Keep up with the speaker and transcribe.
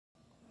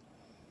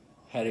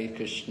Hare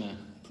Krishna.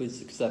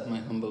 Please accept my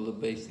humble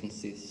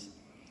obeisances.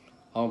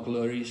 All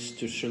glories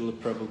to Srila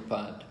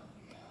Prabhupada.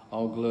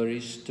 All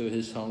glories to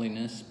His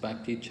Holiness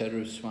Bhakti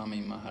Charu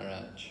Swami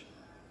Maharaj.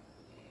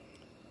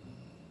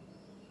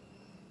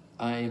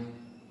 I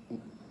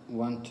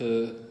want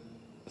to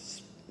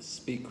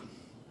speak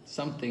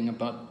something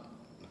about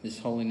His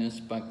Holiness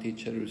Bhakti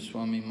Charu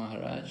Swami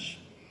Maharaj.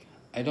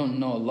 I don't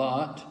know a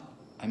lot.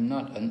 I'm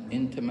not an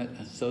intimate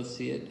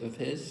associate of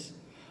his.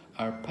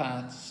 Our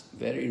paths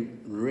very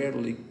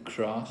rarely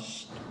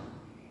crossed.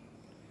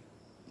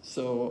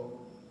 So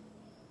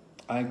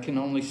I can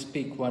only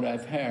speak what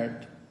I've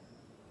heard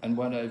and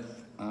what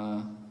I've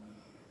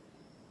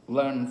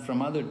learned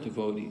from other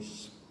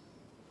devotees.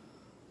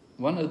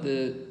 One of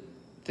the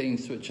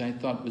things which I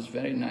thought was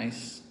very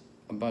nice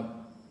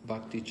about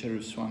Bhakti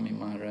Charu Swami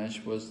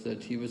Maharaj was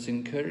that he was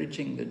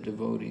encouraging the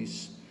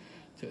devotees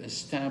to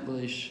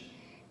establish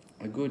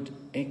a good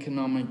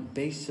economic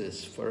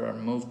basis for our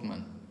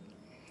movement.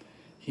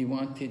 He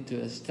wanted to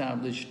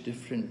establish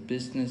different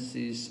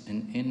businesses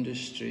and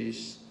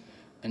industries,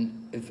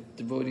 and if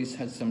devotees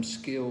had some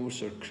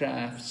skills or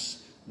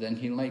crafts, then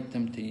he liked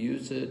them to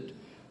use it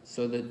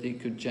so that they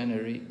could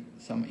generate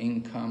some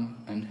income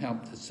and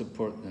help to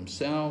support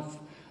themselves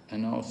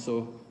and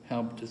also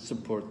help to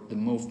support the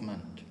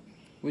movement,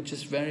 which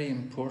is very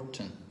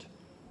important.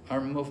 Our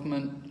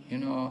movement,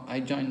 I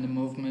joined the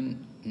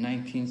movement in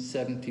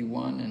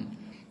 1971, and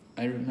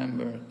I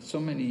remember so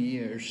many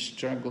years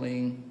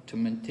struggling to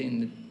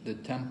maintain the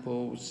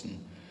temples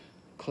and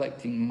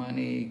collecting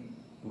money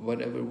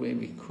whatever way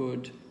we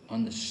could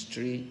on the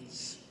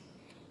streets,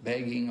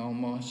 begging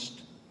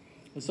almost.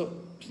 So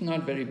it's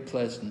not very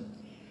pleasant.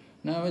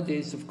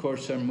 Nowadays, of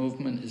course, our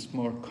movement is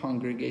more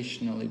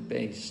congregationally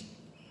based.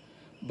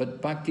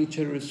 But Bhakti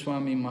Charu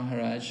Swami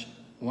Maharaj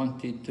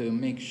wanted to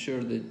make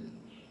sure that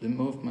the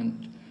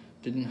movement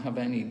didn't have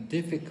any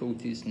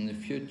difficulties in the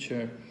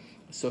future.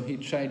 So he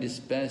tried his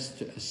best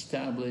to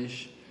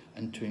establish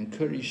and to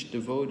encourage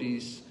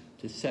devotees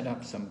to set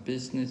up some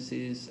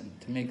businesses and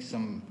to make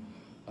some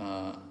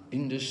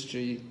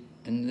industry,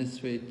 in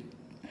this way to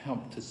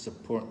help to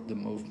support the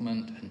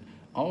movement, and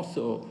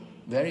also,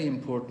 very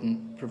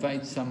important,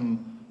 provide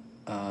some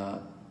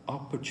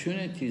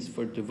opportunities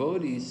for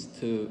devotees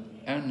to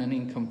earn an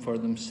income for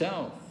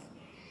themselves.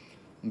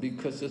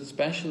 Because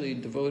especially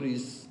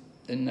devotees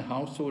in the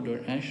household or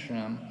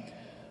ashram,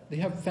 they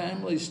have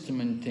families to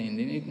maintain,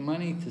 they need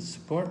money to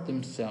support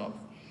themselves,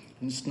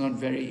 and it's not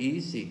very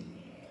easy.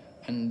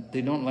 And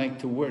they don't like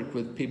to work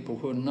with people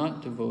who are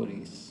not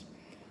devotees.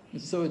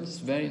 And so it's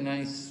very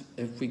nice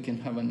if we can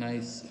have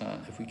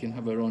if we can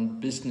have our own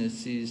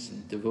businesses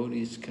and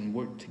devotees can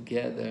work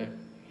together.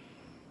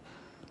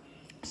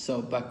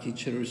 So Bhakti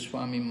Charu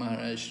Swami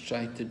Maharaj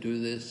tried to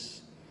do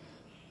this.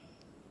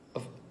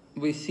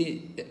 We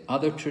see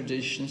other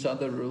traditions,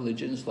 other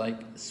religions like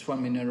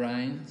Swami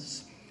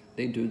Narayans,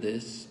 they do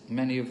this.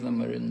 Many of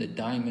them are in the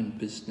diamond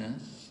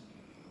business.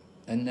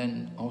 And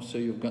then also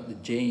you've got the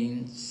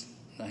Jains.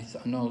 I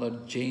know a lot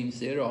of Jains,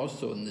 they're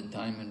also in the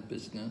diamond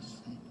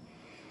business.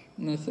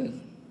 And that's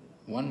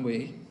one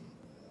way,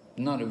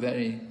 not a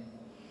very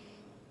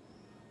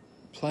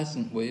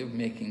pleasant way of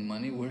making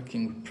money,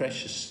 working with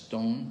precious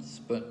stones,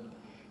 but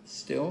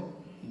still,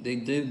 they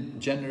did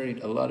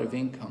generate a lot of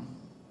income.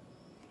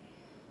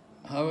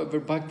 However,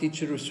 Bhakti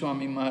Charu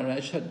Swami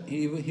Maharaj,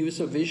 he was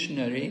a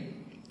visionary.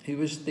 He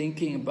was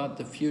thinking about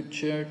the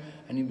future,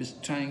 and he was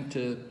trying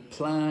to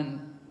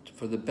plan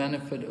for the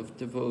benefit of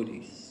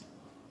devotees.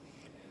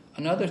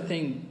 Another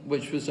thing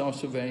which was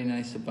also very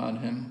nice about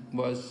him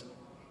was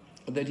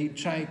that he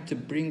tried to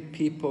bring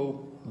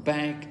people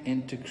back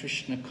into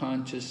Krishna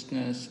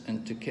consciousness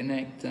and to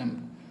connect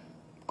them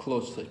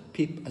closely,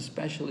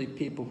 especially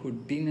people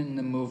who'd been in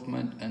the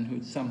movement and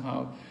who'd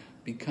somehow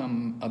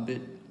become a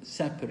bit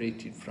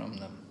separated from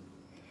them.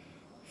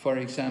 For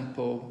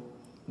example,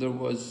 there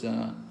was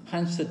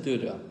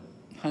Hansadura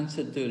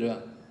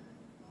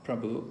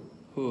Prabhu,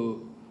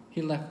 who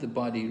he left the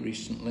body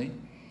recently,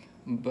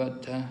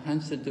 but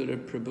Hansadura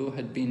Prabhu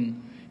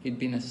he'd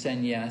been a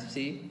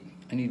sannyasi,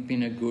 and he'd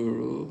been a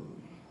guru,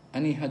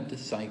 and he had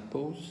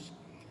disciples,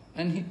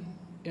 and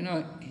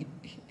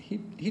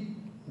he'd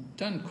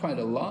done quite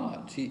a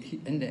lot.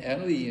 In the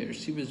early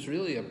years, he was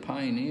really a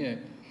pioneer.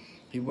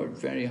 He worked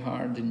very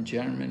hard in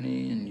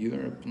Germany and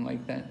Europe and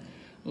like that.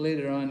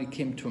 Later on, he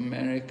came to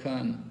America,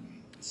 and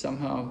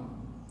somehow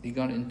he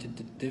got into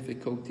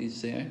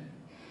difficulties there.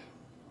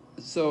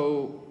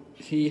 So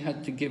he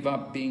had to give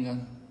up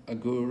being a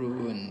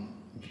guru and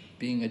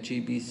being a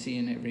GBC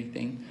and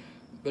everything.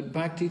 But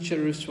Bhakti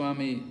Charu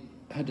Swami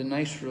had a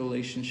nice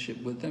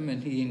relationship with him,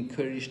 and he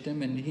encouraged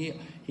him, and he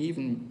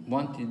even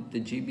wanted the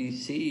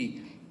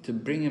GBC to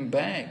bring him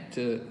back,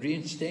 to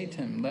reinstate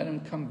him, let him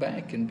come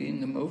back and be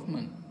in the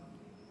movement.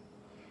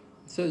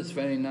 So it's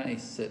very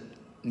nice that,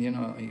 he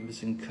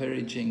was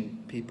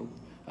encouraging people.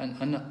 And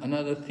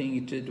another thing he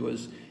did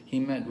was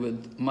he met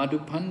with Madhu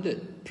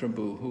Pandit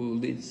Prabhu, who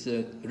leads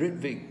the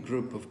Ritvik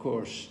group, of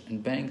course,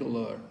 in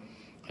Bangalore.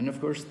 And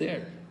of course,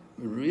 they're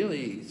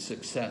really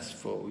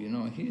successful, you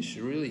know, he's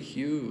really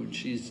huge.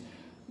 He's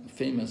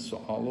famous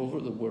all over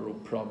the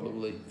world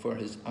probably for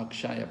his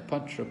Akshaya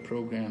Patra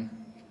program.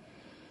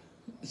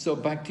 So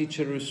Bhakti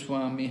Charu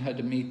Swami had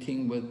a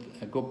meeting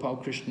with Gopal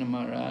Krishna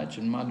Maharaj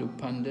and Madhu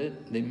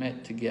Pandit. They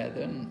met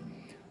together and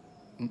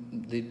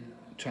they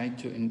tried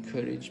to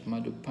encourage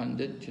Madhu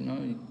Pandit, you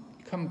know,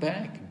 come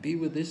back, be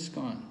with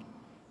ISKCON,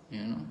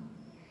 you know.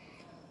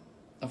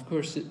 Of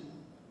course,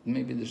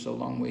 maybe there's a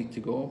long way to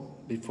go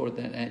before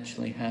that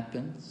actually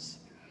happens,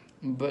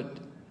 but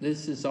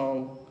this is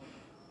all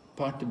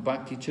part of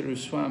Bhakti Charu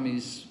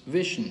Swami's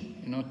vision,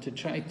 you know, to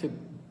try to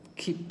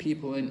keep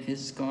people in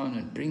ISKCON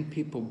and bring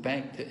people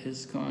back to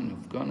ISKCON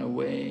who've gone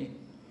away.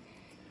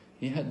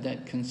 He had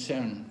that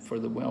concern for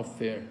the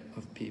welfare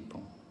of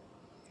people.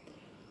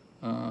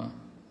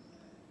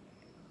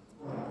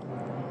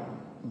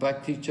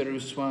 Bhakti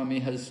Charu Swami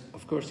has,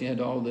 of course, he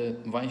had all the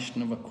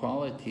Vaishnava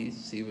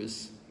qualities.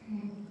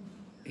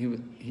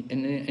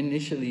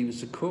 Initially he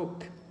was a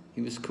cook.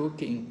 He was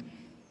cooking.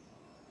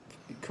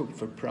 He cooked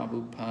for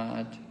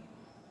Prabhupada,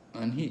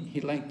 and he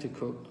liked to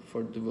cook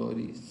for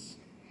devotees.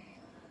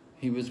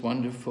 He was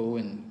wonderful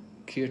in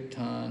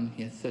kirtan.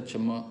 He had such a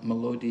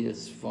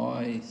melodious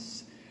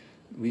voice.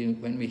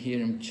 When we hear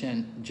him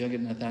chant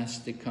Jagannath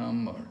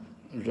Astikam or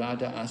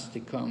Radha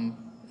Astikam,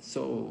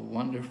 so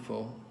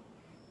wonderful.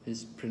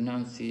 His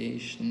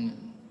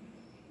pronunciation,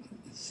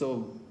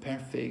 so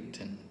perfect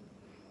and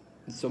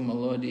so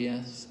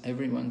melodious.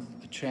 Everyone's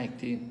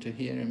attracted to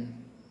hear him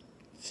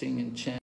sing and chant.